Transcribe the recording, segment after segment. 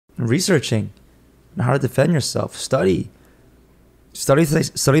researching on how to defend yourself. Study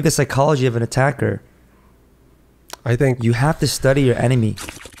the psychology of an attacker. I think you have to study your enemy.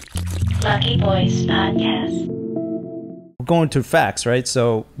 Lucky Boys Podcast. Going to facts, right?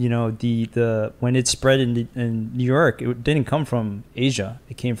 So, you know, the when it spread in New York, it didn't come from Asia.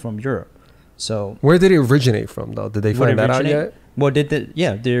 It came from Europe. So where did it originate from, though? Did they find that out yet? Well,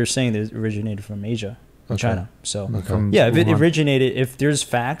 they're saying it originated from Asia and China. So, if it originated, if there's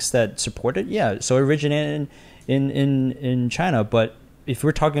facts that support it, so it originated in China. But if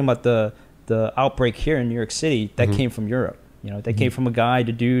we're talking about the outbreak here in New York City, that came from Europe. You know, that came from a guy,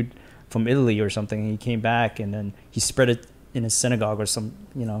 the dude from Italy or something, and he came back and then he spread it in a synagogue or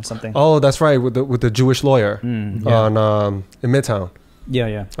something. Oh, that's right, with the Jewish lawyer on in Midtown.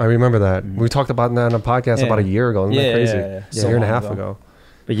 Yeah. I remember that. We talked about that on a podcast about a year ago. Isn't that crazy? A year and a half ago.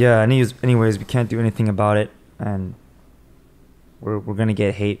 But anyways, we can't do anything about it, and we're gonna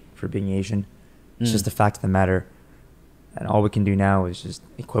get hate for being Asian. It's just the fact of the matter, and all we can do now is just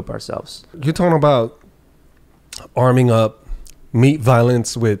equip ourselves. You're talking about arming up, meet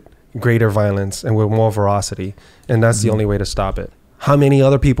violence with greater violence and with more veracity, and that's the only way to stop it. How many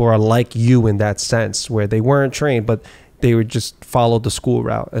other people are like you in that sense, where they weren't trained, but they would just follow the school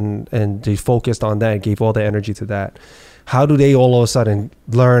route and they focused on that and gave all their energy to that? How do they all of a sudden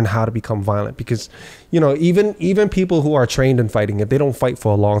learn how to become violent? Because, you know, even people who are trained in fighting, if they don't fight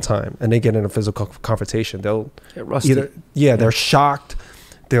for a long time and they get in a physical confrontation, they'll get rusty. They're shocked.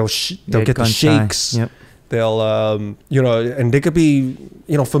 They'll get the shakes. Yep. They'll, and they could be,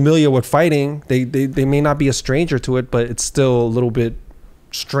 familiar with fighting. They may not be a stranger to it, but it's still a little bit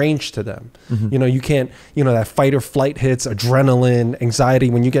strange to them. You can't, that fight or flight hits, adrenaline, anxiety.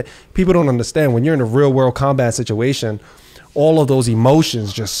 People don't understand when you're in a real world combat situation, all of those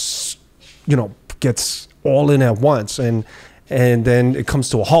emotions just, gets all in at once. And then it comes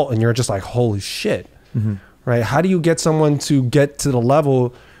to a halt and you're just like, holy shit. Right. How do you get someone to get to the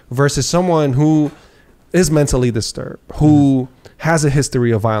level versus someone who is mentally disturbed, who has a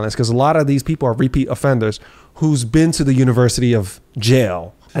history of violence? Because a lot of these people are repeat offenders who's been to the University of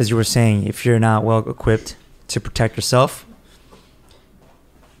Jail. As you were saying, if you're not well equipped to protect yourself,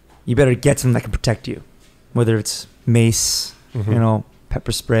 you better get something that can protect you. Whether it's mace,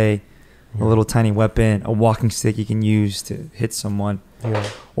 pepper spray, a little tiny weapon, a walking stick you can use to hit someone,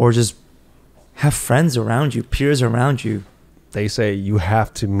 or just have friends around you, peers around you. They say you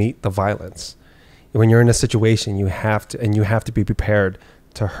have to meet the violence. When you're in a situation, you have to be prepared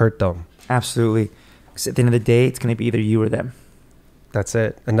to hurt them. Absolutely. Because at the end of the day, it's going to be either you or them. That's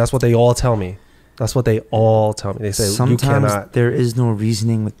it. And that's what they all tell me. They say, sometimes you cannot. There is no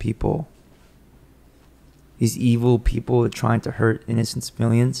reasoning with people. These evil people are trying to hurt innocent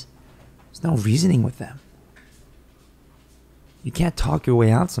civilians. There's no reasoning with them. You can't talk your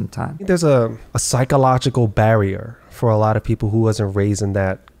way out sometimes. There's a psychological barrier for a lot of people who wasn't raised in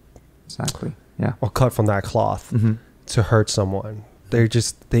that. Exactly. Yeah. Or cut from that cloth to hurt someone. They're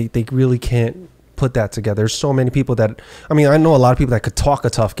just, they really can't put that together. There's so many people that, I know a lot of people that could talk a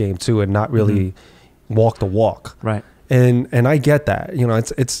tough game too and not really walk the walk. Right. And I get that.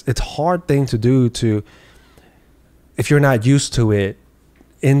 It's a hard thing to do if you're not used to it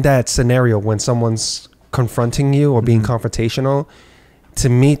in that scenario when someone's confronting you or being confrontational, to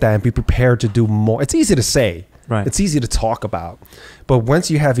meet that and be prepared to do more. It's easy to say. Right. It's easy to talk about. But once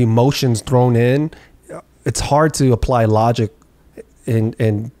you have emotions thrown in, it's hard to apply logic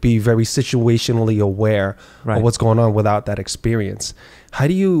and be very situationally aware of what's going on without that experience.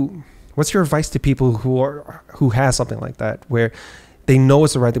 What's your advice to people who has something like that, where they know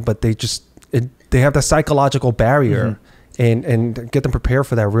it's the right thing, but they have the psychological barrier and get them prepared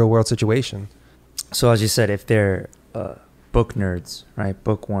for that real world situation? So as you said, if they're book nerds, right,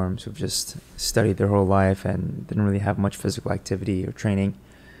 bookworms who've just studied their whole life and didn't really have much physical activity or training,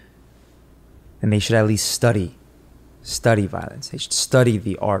 then they should at least study violence. They should study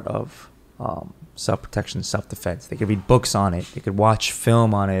the art of self-protection, self-defense. They could read books on it. They could watch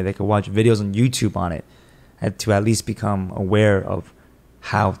film on it. They could watch videos on YouTube on it, and to at least become aware of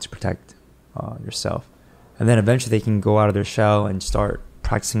how to protect yourself. And then eventually they can go out of their shell and start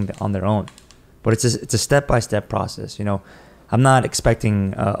practicing on their own. But it's a step-by-step process. I'm not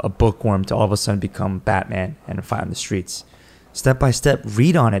expecting a bookworm to all of a sudden become Batman and fight on the streets. Step by step,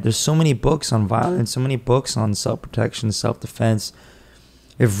 read on it. There's so many books on violence, so many books on self-protection, self-defense.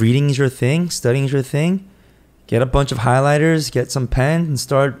 If reading is your thing, studying is your thing, get a bunch of highlighters, get some pen, and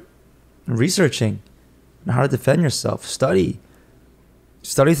start researching on how to defend yourself. Study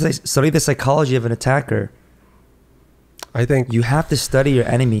the psychology of an attacker. I think you have to study your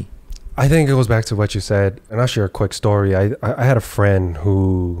enemy. I think it goes back to what you said, and I'll share a quick story. I had a friend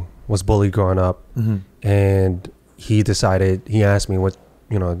who was bullied growing up, and he asked me, what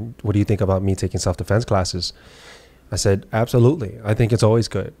do you think about me taking self-defense classes? I said, absolutely. I think it's always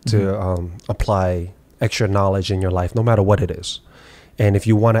good to apply extra knowledge in your life, no matter what it is. And if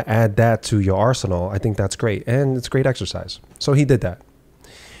you want to add that to your arsenal, I think that's great. And it's great exercise. So he did that.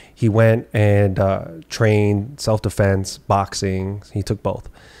 He went and trained self-defense, boxing. He took both.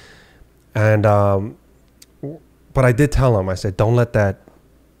 And but I did tell him, I said, don't let that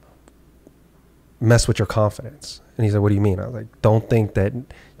mess with your confidence. And he said, what do you mean? I was like, don't think that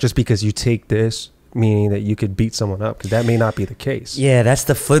just because you take this, meaning that you could beat someone up, because that may not be the case. Yeah, that's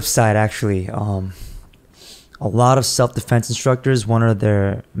the flip side, actually. A lot of self-defense instructors, one of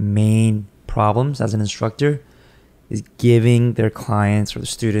their main problems as an instructor is giving their clients or the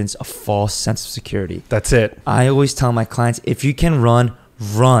students a false sense of security. That's it. I always tell my clients, if you can run,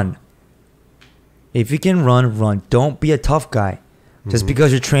 run. If you can run, run. Don't be a tough guy. Just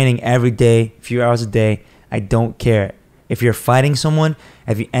because you're training every day, a few hours a day, I don't care. If you're fighting someone,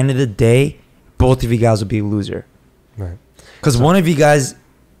 at the end of the day, both of you guys will be a loser. Right. Because one of you guys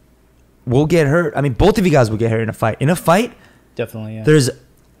will get hurt. I mean, both of you guys will get hurt in a fight. In a fight, definitely, yeah. There's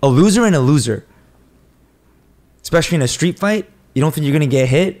a loser and a loser. Especially in a street fight, you don't think you're going to get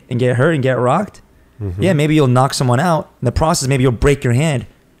hit and get hurt and get rocked? Yeah, maybe you'll knock someone out. In the process, maybe you'll break your hand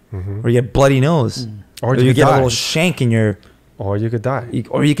or you get bloody nose. Or you get a little shank in your... Or you could die.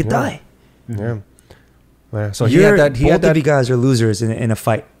 Or you could die. Yeah. So both of you guys are losers in a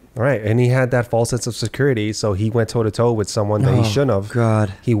fight. Right, and he had that false sense of security, so he went toe-to-toe with someone that he shouldn't have.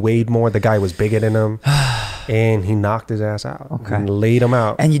 God. He weighed more. The guy was bigger than him, and he knocked his ass out. Okay. And laid him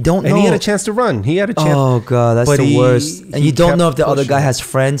out. And you don't know. And he had a chance to run. He had a chance. Oh, God, that's the worst. And you don't know if the other guy pushing. has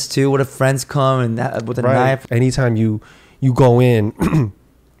friends, too. What if friends come and with a knife? Anytime you go in...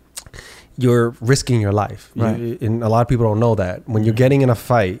 you're risking your life. Right. And a lot of people don't know that. When you're getting in a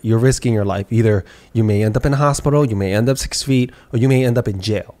fight, you're risking your life. Either you may end up in a hospital, you may end up 6 feet, or you may end up in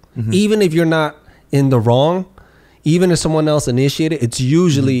jail. Even if you're not in the wrong, even if someone else initiated, it's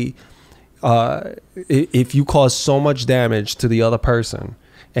usually if you cause so much damage to the other person,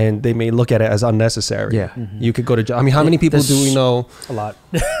 and they may look at it as unnecessary. Yeah. You could go to jail. I mean, how many people do we know A lot.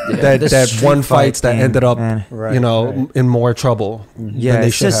 that won fights that ended up, Right. in more trouble Yeah, than they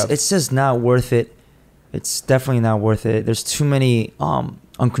it's should just have? it's just not worth it. It's definitely not worth it. There's too many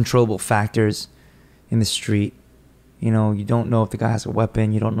uncontrollable factors in the street. You know, you don't know if the guy has a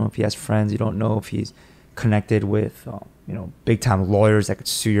weapon. You don't know if he has friends. You don't know if he's connected with big time lawyers that could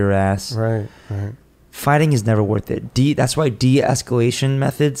sue your ass. Right. Fighting is never worth it. That's why de-escalation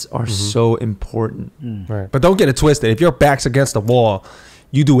methods are so important. Right. But don't get it twisted. If your back's against the wall,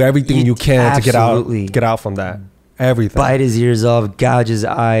 you do everything you can to get out from that. Everything. Bite his ears off, gouge his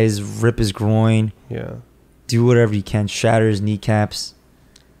eyes, rip his groin. Yeah. Do whatever you can. Shatter his kneecaps.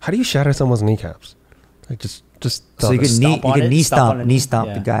 How do you shatter someone's kneecaps? Like just So you can knee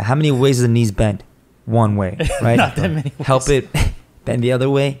stomp the guy. How many ways do the knees bend? One way, right? Not that many ways. Help it bend the other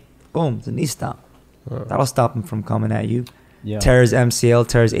way. Boom, it's a knee stomp. That'll stop him from coming at you. Yeah. Tear his MCL,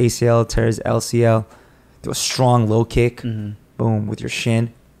 tear his ACL, tear his LCL. Do a strong low kick. Boom, with your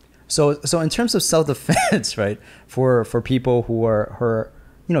shin. So in terms of self-defense, right? For people who are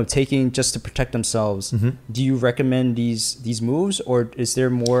taking just to protect themselves, do you recommend these moves, or is there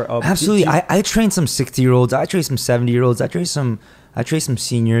more of... Absolutely. I train some 60-year-olds. I train some 70-year-olds. I train some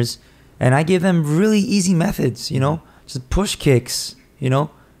seniors, and I give them really easy methods. Just push kicks.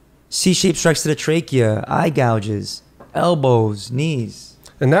 C-shaped strikes to the trachea, eye gouges, elbows, knees.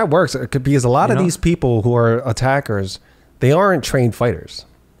 And that works because a lot of these people who are attackers, they aren't trained fighters.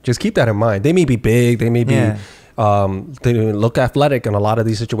 Just keep that in mind. They may be big. They may be... they look athletic in a lot of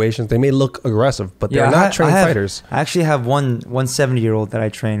these situations. They may look aggressive, but they're not trained fighters. I actually have one 70-year-old that I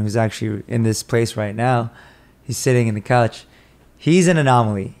train who's actually in this place right now. He's sitting in the couch. He's an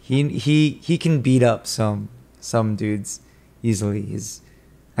anomaly. He can beat up some dudes easily.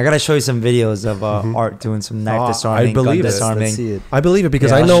 I gotta show you some videos of Art doing some knife disarming, gun disarming. Let's see it. I believe it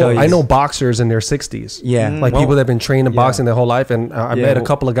because I know boxers in their 60s. Yeah, like people that have been trained in boxing their whole life, and I met a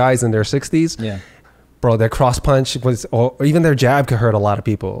couple of guys in their 60s. Yeah. Bro, their cross punch or even their jab could hurt a lot of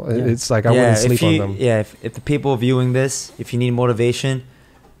people. Yeah. It's like I wouldn't sleep on them. Yeah, if the people viewing this, if you need motivation,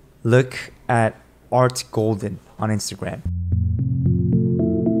 look at Art Golden on Instagram.